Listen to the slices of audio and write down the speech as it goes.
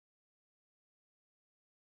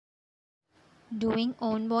Doing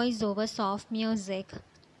own voice over soft music.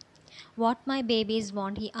 What my babies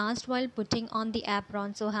want, he asked while putting on the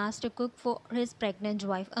apron so as to cook for his pregnant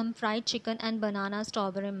wife. Fried chicken and banana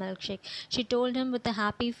strawberry milkshake. She told him with a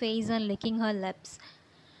happy face and licking her lips.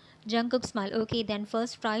 Jungkook smiled. Okay, then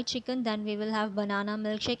first fried chicken, then we will have banana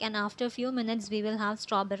milkshake, and after a few minutes we will have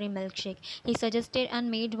strawberry milkshake. He suggested and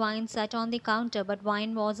made wine set on the counter, but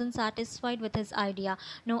wine wasn't satisfied with his idea.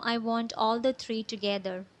 No, I want all the three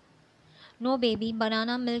together. No, baby,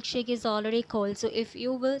 banana milkshake is already cold, so if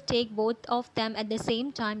you will take both of them at the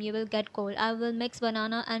same time, you will get cold. I will mix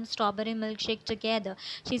banana and strawberry milkshake together,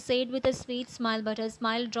 she said with a sweet smile, but her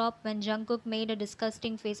smile dropped when Jungkook made a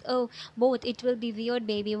disgusting face. Oh, both, it will be weird,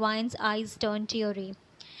 baby. Wine's eyes turned teary.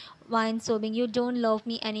 Wine sobbing, you don't love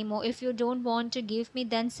me anymore. If you don't want to give me,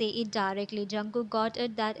 then say it directly. Jungkook got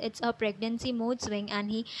it that it's a pregnancy mood swing and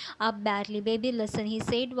he up badly. Baby, listen, he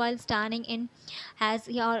said while standing in as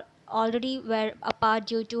he already were apart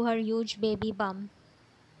due to her huge baby bump.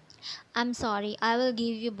 I'm sorry, I will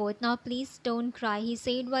give you both. Now please don't cry, he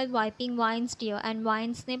said while wiping Wine's tear, and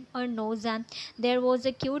Wine snipped her nose and there was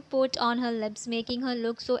a cute put on her lips, making her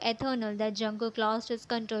look so eternal that Jungkook lost his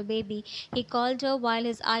control. Baby, he called her while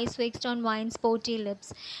his eyes fixed on Wine's potty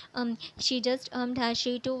lips. She just as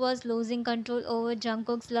she too was losing control over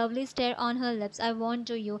Jungkook's lovely stare on her lips. I want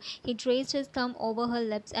to you. He traced his thumb over her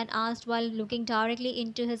lips and asked while looking directly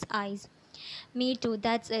into his eyes. Me too,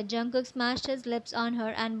 that's it. Jungkook smashed his lips on her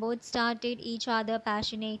and both started each other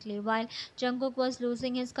passionately. While Jungkook was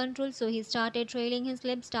losing his control, so he started trailing his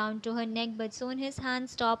lips down to her neck, but soon his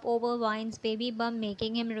hands stopped over Wine's baby bump,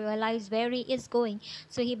 making him realize where he is going.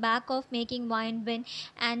 So he backed off, making Wine win,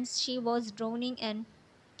 and she was droning in.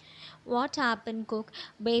 What happened, Cook?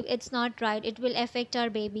 Babe, it's not right. It will affect our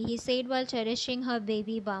baby, he said while cherishing her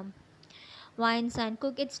baby bump. Wines and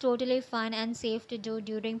cook, it's totally fine and safe to do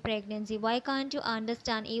during pregnancy. Why can't you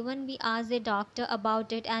understand? Even we asked the doctor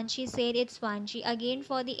about it and she said it's fine. She again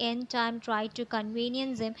for the nth time tried to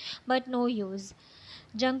convenience him, but no use.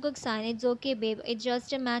 Jungkook sighed, it's okay, babe. It's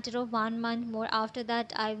just a matter of 1 month more. After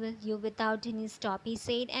that, I will you without any stop, he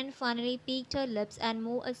said, and finally peeked her lips and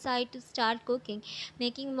moved aside to start cooking,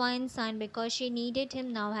 making Wine sign because she needed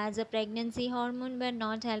him now as a pregnancy hormone were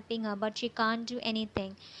not helping her, but she can't do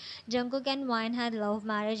anything. Jungkook and Wine had love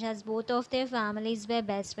marriage as both of their families were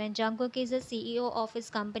best friends. Jungkook is the CEO of his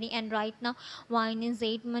company and right now Wine is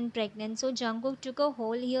 8 months pregnant. So Jungkook took a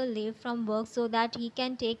whole year leave from work so that he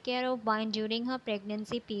can take care of Wine during her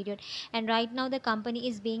pregnancy period. And right now the company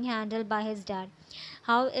is being handled by his dad.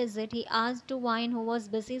 How is it? He asked to Wine, who was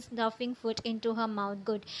busy stuffing food into her mouth.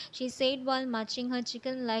 Good, she said while munching her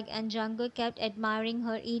chicken leg, and Jungkook kept admiring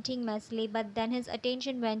her eating messily, but then his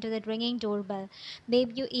attention went to the ringing doorbell.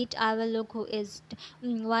 Babe, you eat, I will look who is.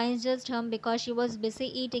 Wine just hummed because she was busy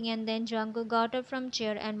eating, and then Jungkook got up from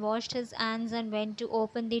chair and washed his hands and went to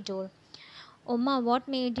open the door. Oma, what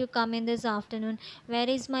made you come in this afternoon? Where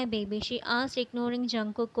is my baby? She asked, ignoring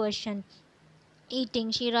Jungkook's question.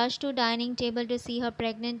 Eating, she rushed to dining table to see her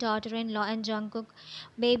pregnant daughter-in-law and Jungkook.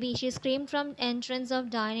 Baby, she screamed from entrance of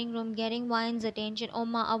dining room, getting Wine's attention.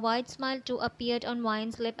 Oma, a wide smile too appeared on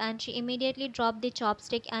Wine's lip, and she immediately dropped the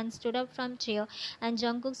chopstick and stood up from chair. And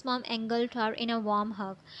Jungkook's mom engulfed her in a warm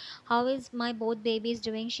hug. How is my both babies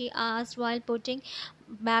doing? She asked while putting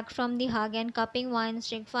back from the hug and cupping Wine's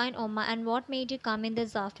cheek. Fine, Oma. And what made you come in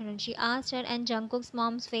this afternoon? She asked her, and Jungkook's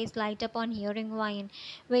mom's face light up on hearing Wine.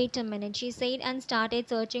 Wait a minute, she said and started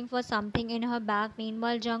searching for something in her bag.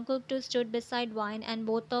 Meanwhile, Jungkook too stood beside Wine and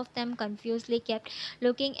both of them confusedly kept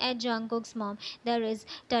looking at Jungkook's mom. There is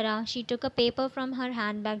Tara. She took a paper from her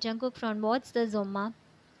handbag. Jungkook frowned. What's the Zoma?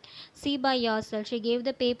 See by yourself. She gave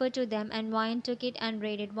the paper to them and Wine took it and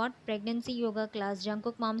read it. What pregnancy yoga class?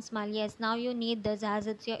 Jungkook mom smiled. Yes, now you need this as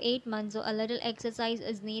it's your 8 months, so a little exercise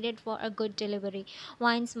is needed for a good delivery.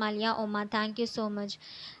 Wine smiled. Yeah, Oma, thank you so much.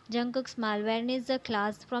 Jungkook smiled. When is the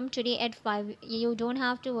class? From today at 5. You don't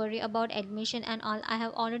have to worry about admission and all. I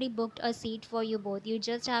have already booked a seat for you both. You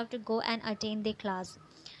just have to go and attend the class.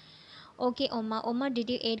 Okay, Oma. Oma,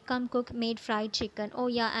 did you eat come cook made fried chicken? Oh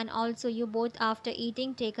yeah, and also you both after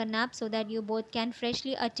eating take a nap so that you both can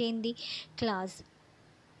freshly attend the class.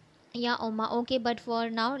 Yeah, Oma. Okay, but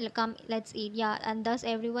for now, come let's eat. Yeah, and thus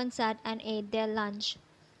everyone sat and ate their lunch.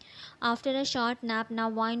 After a short nap, now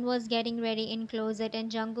Wine was getting ready in closet,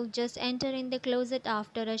 and Jungkook just entered in the closet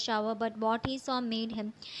after a shower. But what he saw made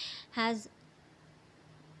him has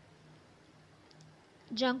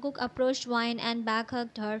Jungkook approached Wine and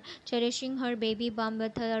backhugged her, cherishing her baby bump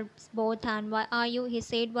with her both hands. "Why are you?" he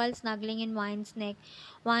said while snuggling in Wine's neck.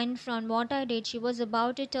 Wine frowned. "What I did." She was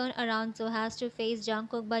about to turn around so as to face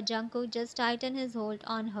Jungkook, but Jungkook just tightened his hold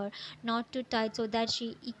on her, not too tight so that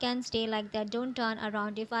he can stay like that. "Don't turn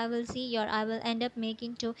around. If I will see your, I will end up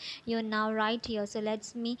making to you now right here. So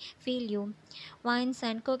let me feel you." Wine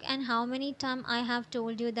sent Cook, "And how many times I have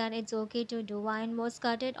told you that it's okay to do?" Wine was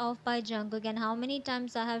cut it off by Jungkook. "And how many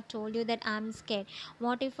times I have told you that I'm scared?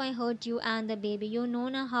 What if I hurt you and the baby? You know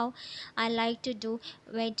now how I like to do,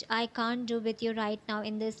 which I can't do with you right now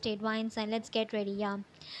in this state." Wine said, "Let's get ready, yeah."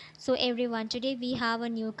 So everyone, today we have a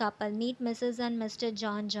new couple. Meet Mrs. and Mr.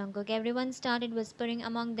 John Jungkook. Everyone started whispering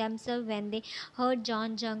among themselves when they heard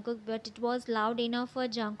John Jungkook, but it was loud enough for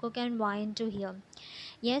Jungkook and Wine to hear.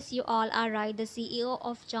 "Yes, you all are right. The CEO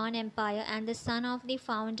of John Empire and the son of the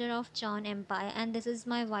founder of John Empire. And this is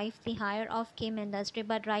my wife, the heir of Kim Industry.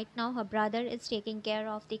 But right now, her brother is taking care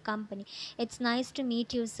of the company. It's nice to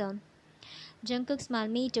meet you, sir." Jungkook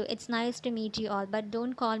smiled. "Me too. It's nice to meet you all. But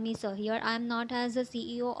don't call me sir. Here I am not as a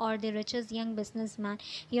CEO or the richest young businessman.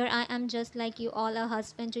 Here I am just like you all, a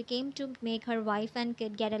husband who came to make her wife and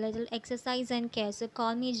kid get a little exercise and care. So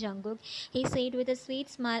call me Jungkook," he said with a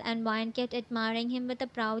sweet smile, and Wine kept admiring him with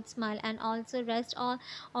a proud smile, and also rest all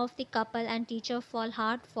of the couple and teacher fall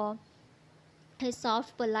hard for his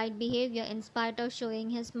soft, polite behavior in spite of showing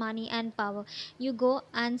his money and power. "You go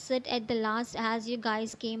and sit at the last as you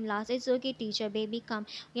guys came last." "It's okay, teacher, baby, come."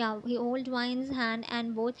 Yeah, he held Wine's hand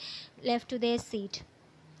and both left to their seat.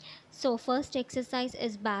 So first exercise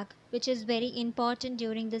is back, which is very important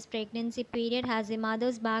during this pregnancy period as the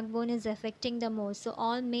mother's backbone is affecting the most. So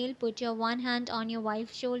all male, put your one hand on your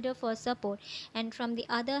wife's shoulder for support, and from the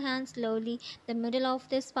other hand slowly the middle of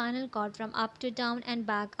the spinal cord from up to down and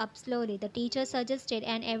back up slowly. The teacher suggested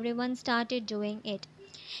and everyone started doing it.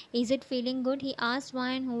 "Is it feeling good?" he asked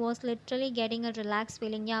Wine, who was literally getting a relaxed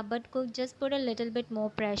feeling. "Yeah, but could just put a little bit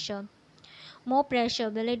more pressure." "More pressure.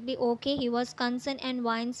 Will it be okay?" He was concerned, and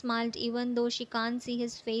Wine smiled even though she can't see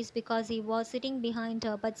his face because he was sitting behind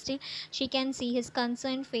her, but still she can see his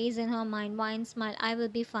concerned face in her mind. Wine smiled. "I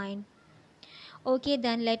will be fine." "Okay,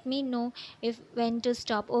 then let me know if when to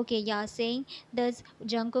stop." "Okay, yeah." Saying this,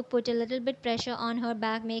 Jungkook put a little bit pressure on her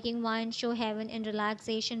back, making Wine show heaven in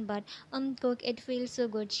relaxation. "But Cook, it feels so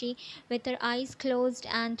good." She, with her eyes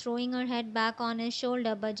closed and throwing her head back on his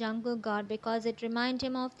shoulder, but Jungkook got because it reminded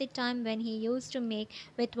him of the time when he used to make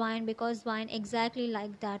with Wine, because Wine exactly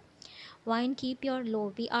like that. "Wine, keep your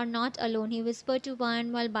low. We are not alone," he whispered to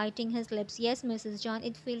Wine while biting his lips. "Yes, Mrs. John,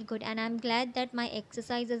 it feels good, and I'm glad that my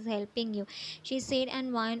exercise is helping you," she said,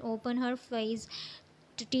 and Wine opened her face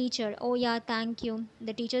to teacher. "Oh yeah, thank you."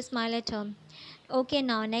 The teacher smiled at her. "Okay,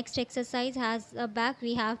 now next exercise has a back.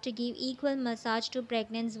 We have to give equal massage to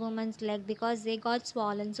pregnant woman's leg because they got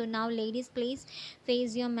swollen. So now ladies, please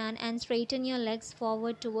face your man and straighten your legs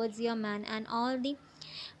forward towards your man, and all the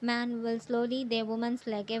man will slowly their woman's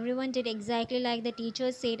leg." Everyone did exactly like the teacher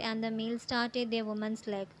said, and the male started their woman's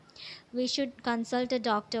leg. "We should consult a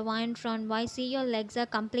doctor." Wine frowned. "Why? See, your legs are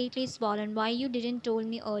completely swollen. Why you didn't told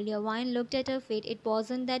me earlier?" Wine looked at her feet. "It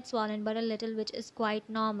wasn't that swollen, but a little, which is quite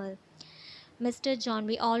normal, Mr. John.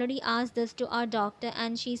 We already asked this to our doctor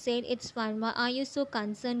and she said it's fine. Why are you so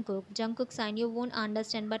concerned, Cook?" Jungkook sighed. "You won't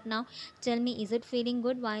understand, but now tell me, is it feeling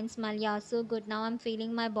good?" Wine smiled. "Yeah, so good. Now I'm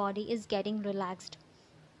feeling my body is getting relaxed."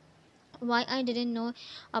 "Why I didn't know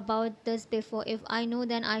about this before? If I know,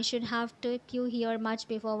 then I should have took you here much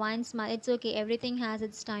before." Wine smiled. "It's okay. Everything has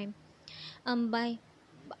its time. By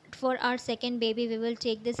For our second baby, we will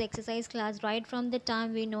take this exercise class right from the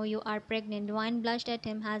time we know you are pregnant." Wine blushed at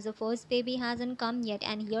him as the first baby hasn't come yet,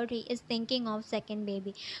 and here he is thinking of second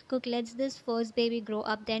baby. "Cook, let's this first baby grow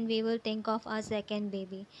up, then we will think of our second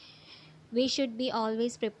baby. We should be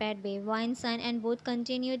always prepared, babe." Wine sighed, and both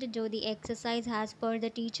continued to do the exercise as per the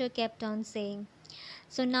teacher kept on saying.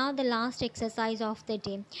 So now the last exercise of the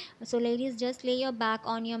day. So ladies, just lay your back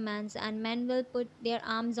on your man's, and men will put their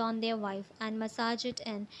arms on their wife and massage it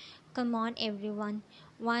in. Come on, everyone.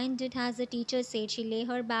 Wine did as the teacher said. She lay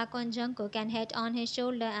her back on Jungkook and head on his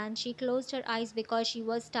shoulder, and she closed her eyes because she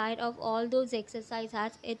was tired of all those exercises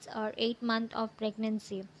as it's her 8th month of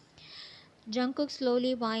pregnancy. Jungkook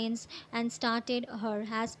slowly winds and started her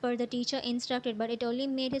as per the teacher instructed, but it only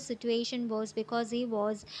made his situation worse because he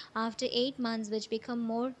was after 8 months, which become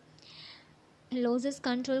more loses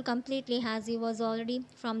control completely as he was already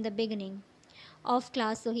from the beginning of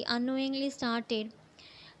class. So he unknowingly started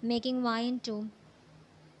making wine too.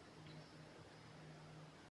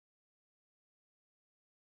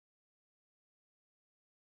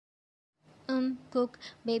 Cook,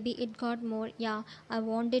 baby, it got more. Yeah, I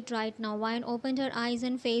want it right now. Wine opened her eyes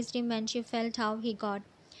and faced him when she felt how he got.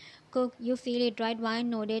 Cook, you feel it, right? Wine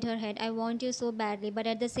nodded her head. I want you so badly, but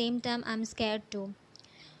at the same time, I'm scared too.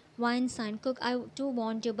 Wine sighed. Cook, I too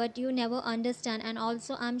want you, but you never understand, and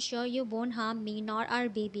also I'm sure you won't harm me nor our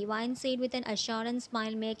baby. Wine said with an assurance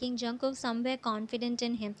smile, making Jungkook somewhere confident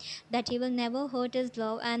in him that he will never hurt his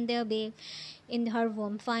love and their babe in her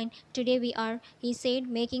womb. Fine, today we are, he said,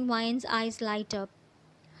 making Wine's eyes light up.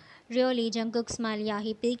 Really, Jungkook smiled. Yeah,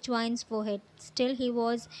 he picked Wine's forehead. Still, he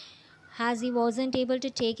wasn't able to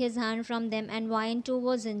take his hand from them, and Wine too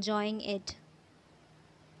was enjoying it.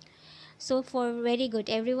 So for very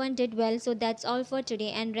good, everyone did well. So that's all for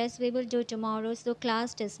today, and rest we will do tomorrow. So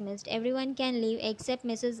class dismissed. Everyone can leave except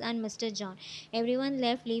Mrs. and Mr. John. Everyone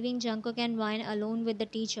left, leaving Jungkook and Wine alone with the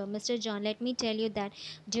teacher. Mr. John, let me tell you that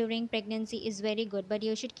during pregnancy is very good, but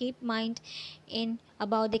you should keep mind in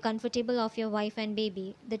about the comfortable of your wife and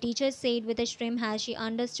baby. The teacher said with a shrimp as she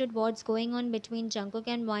understood what's going on between Jungkook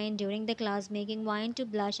and Wine during the class, making Wine to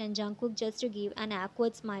blush and Jungkook just to give an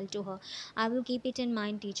awkward smile to her. I will keep it in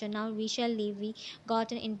mind, teacher. Now we shall leave. We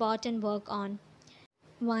got an important work on.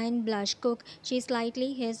 Wine blush. Cook. She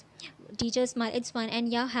slightly his teacher smile. It's fine. And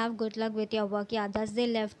yeah, have good luck with your work. Yeah, thus they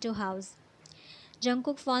left to house.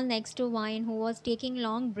 Jungkook fell next to Wine, who was taking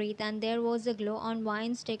long breath, and there was a glow on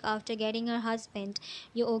Wine's stick after getting her husband.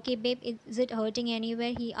 You okay, babe? Is it hurting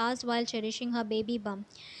anywhere? He asked while cherishing her baby bump.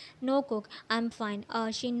 No, Cook, I'm fine.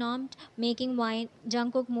 She nodded, making Wine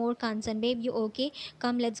Jungkook more concerned. Babe, you okay?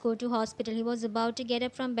 Come, let's go to hospital. He was about to get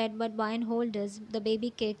up from bed, but Wine held us. The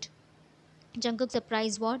baby kicked. Jungkook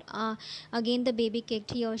surprised what? Again the baby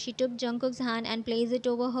kicked. Here, she took Jungkook's hand and placed it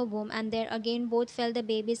over her womb, and there again both felt the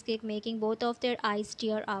baby's kick, making both of their eyes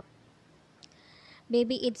tear up.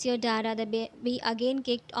 Baby, it's your dada. The baby again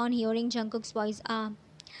kicked on hearing Jungkook's voice.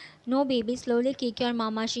 No, baby, slowly kick your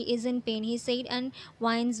mama. She is in pain, he said, and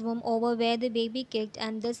Wine's womb over where the baby kicked,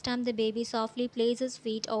 and this time the baby softly placed his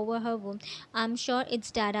feet over her womb. I'm sure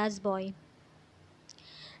it's Dada's boy.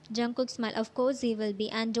 Jungkook smiled. Of course he will be,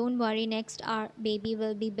 and don't worry, next our baby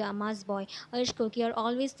will be Mama's boy. Cook, you're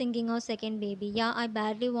always thinking of second baby. Yeah, I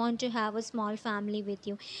badly want to have a small family with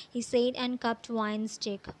you, he said and cupped Wine's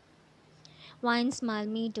cheek. Wine smile,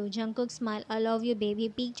 me too. Jungkook smile, I love you, baby.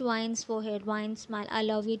 Peeked Wine's forehead. Wine smile, I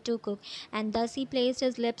love you too, Cook. And thus he placed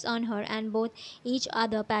his lips on her and both each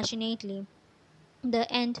other passionately.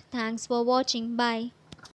 The end. Thanks for watching. Bye.